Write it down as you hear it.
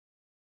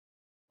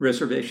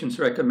Reservations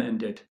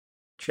recommended.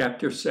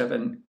 Chapter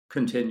 7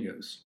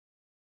 continues.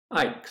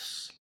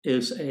 Ike's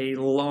is a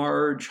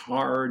large,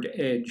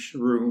 hard-edged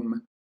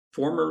room,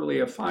 formerly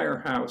a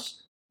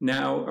firehouse,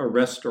 now a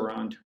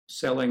restaurant,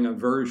 selling a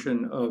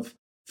version of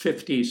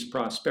 50s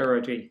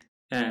prosperity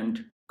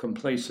and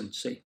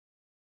complacency.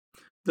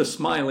 The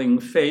smiling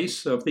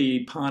face of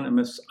the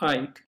eponymous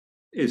Ike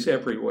is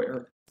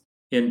everywhere,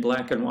 in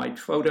black and white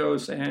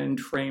photos and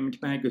framed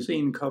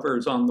magazine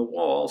covers on the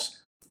walls,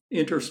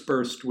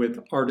 interspersed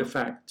with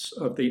artifacts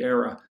of the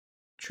era,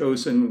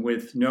 chosen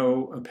with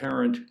no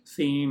apparent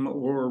theme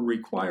or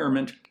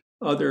requirement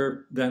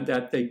other than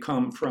that they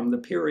come from the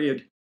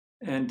period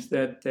and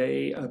that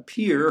they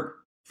appear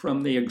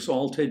from the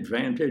exalted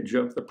vantage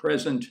of the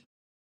present,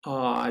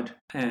 odd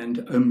and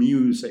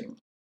amusing,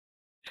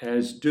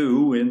 as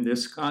do, in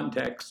this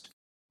context,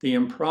 the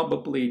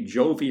improbably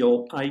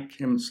jovial Ike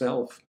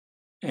himself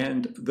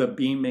and the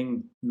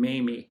beaming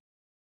Mamie,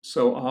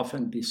 so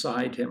often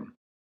beside him.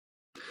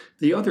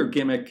 The other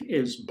gimmick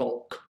is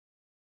bulk.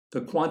 The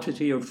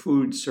quantity of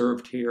food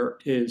served here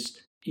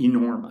is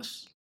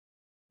enormous.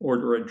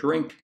 Order a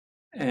drink,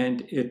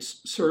 and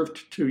it's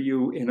served to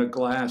you in a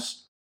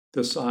glass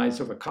the size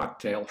of a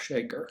cocktail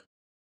shaker.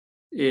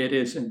 It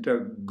isn't a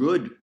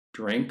good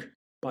drink,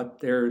 but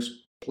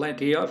there's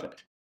plenty of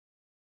it.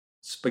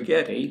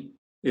 Spaghetti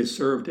is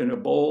served in a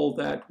bowl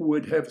that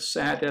would have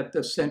sat at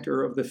the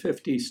center of the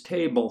 50s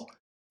table,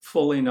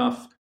 full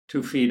enough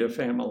to feed a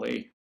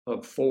family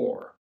of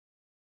 4.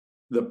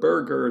 The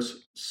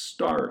burgers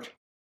start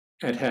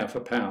at half a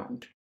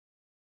pound.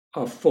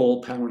 A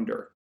full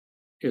pounder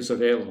is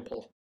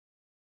available.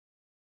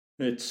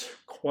 It's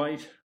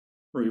quite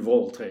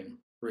revolting,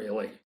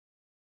 really,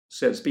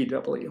 says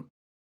BW.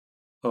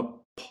 A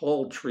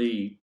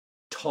paltry,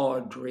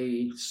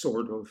 tawdry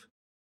sort of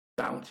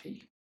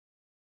bounty.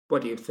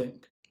 What do you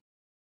think?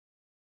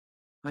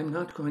 I'm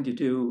not going to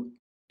do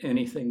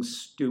anything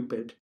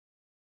stupid,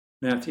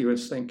 Matthew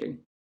is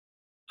thinking.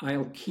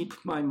 I'll keep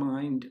my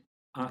mind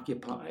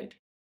occupied.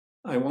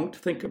 I won't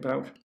think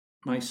about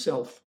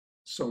myself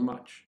so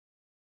much.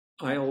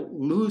 I'll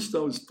lose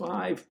those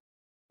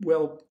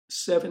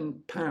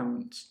 7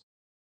 pounds.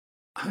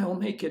 I'll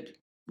make it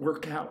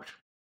work out.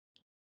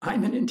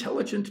 I'm an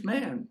intelligent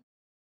man.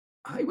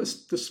 I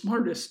was the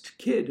smartest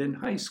kid in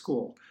high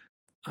school.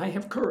 I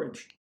have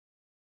courage.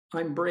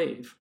 I'm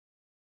brave.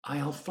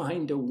 I'll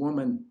find a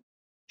woman.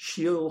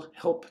 She'll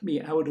help me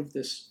out of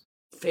this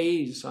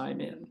phase I'm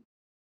in.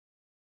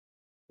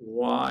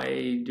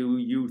 Why do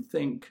you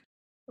think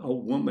a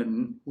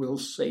woman will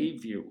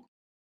save you?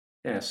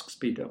 Asks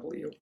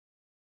BW.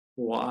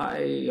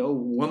 Why a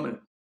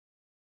woman?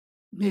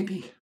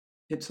 Maybe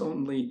it's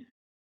only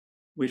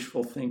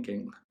wishful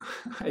thinking.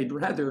 I'd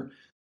rather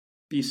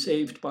be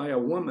saved by a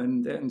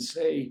woman than,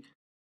 say,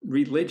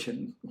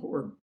 religion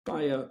or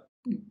by a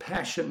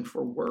passion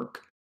for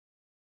work.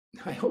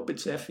 I hope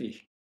it's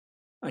Effie.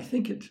 I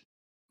think it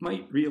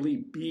might really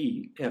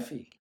be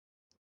Effie.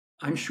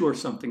 I'm sure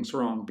something's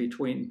wrong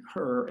between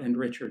her and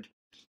Richard.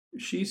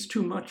 She's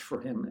too much for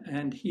him,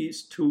 and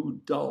he's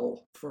too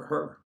dull for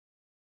her.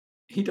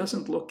 He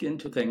doesn't look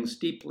into things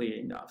deeply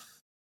enough.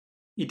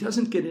 He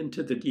doesn't get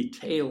into the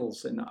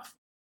details enough,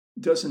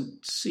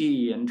 doesn't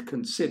see and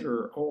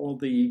consider all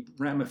the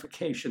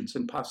ramifications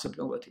and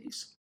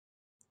possibilities.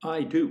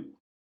 I do.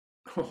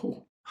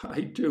 Oh,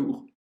 I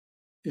do.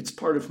 It's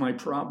part of my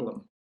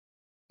problem.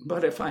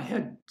 But if I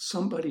had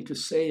somebody to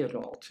say it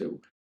all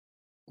to,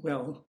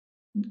 well,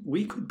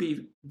 we could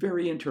be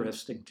very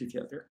interesting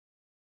together.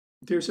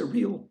 There's a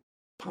real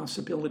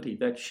possibility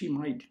that she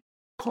might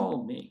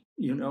call me,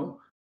 you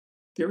know?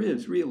 There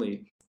is,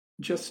 really,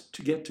 just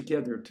to get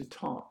together to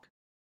talk.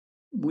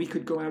 We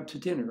could go out to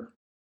dinner.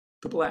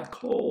 The Black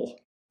Hole,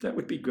 that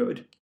would be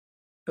good.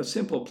 A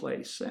simple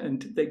place,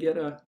 and they get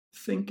a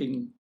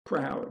thinking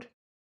crowd,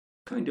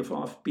 kind of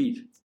offbeat.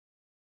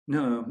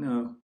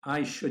 No,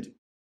 I should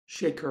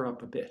shake her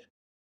up a bit.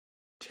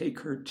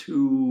 Take her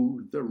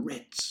to the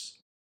Ritz,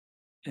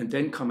 and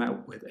then come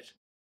out with it.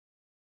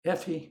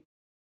 Effie,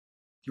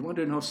 you want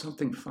to know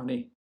something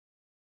funny?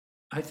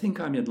 I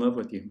think I'm in love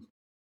with you.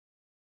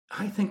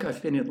 I think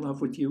I've been in love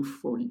with you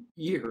for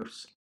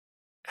years.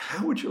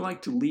 How would you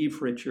like to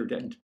leave Richard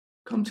and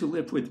come to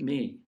live with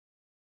me?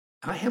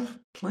 I have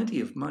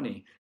plenty of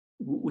money.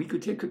 We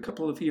could take a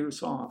couple of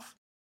years off,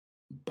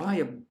 buy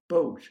a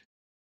boat,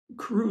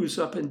 cruise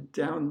up and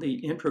down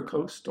the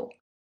Intracoastal,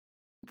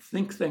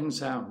 think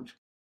things out.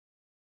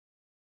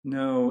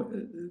 No,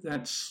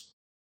 that's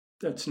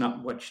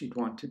not what she'd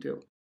want to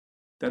do.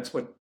 That's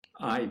what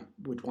I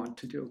would want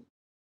to do.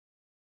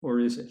 Or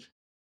is it?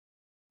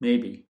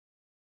 Maybe.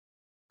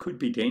 Could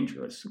be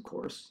dangerous, of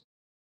course.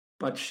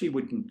 But she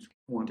wouldn't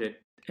want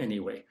it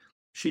anyway.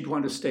 She'd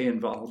want to stay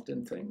involved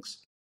in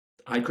things.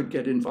 I could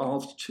get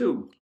involved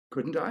too,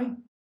 couldn't I?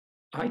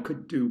 I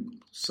could do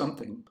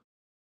something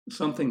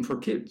for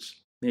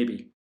kids,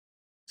 maybe.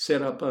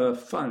 Set up a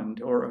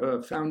fund or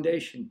a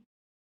foundation.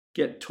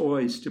 Get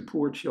toys to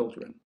poor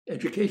children,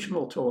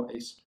 educational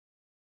toys.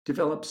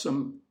 Develop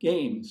some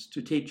games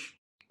to teach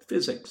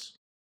physics.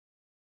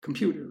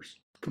 computers,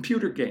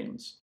 computer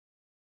games.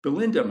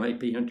 Belinda might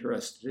be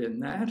interested in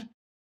that.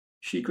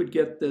 She could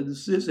get the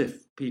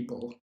Zizif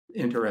people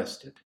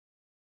interested.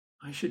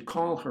 I should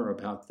call her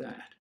about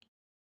that.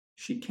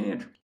 She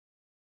can't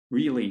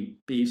really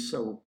be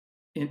so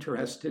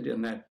interested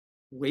in that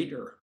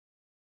waiter.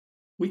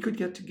 We could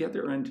get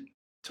together and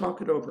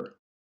talk it over.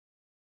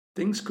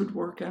 Things could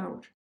work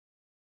out.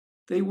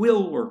 They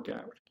will work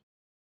out.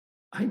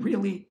 I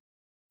really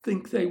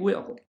think they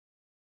will.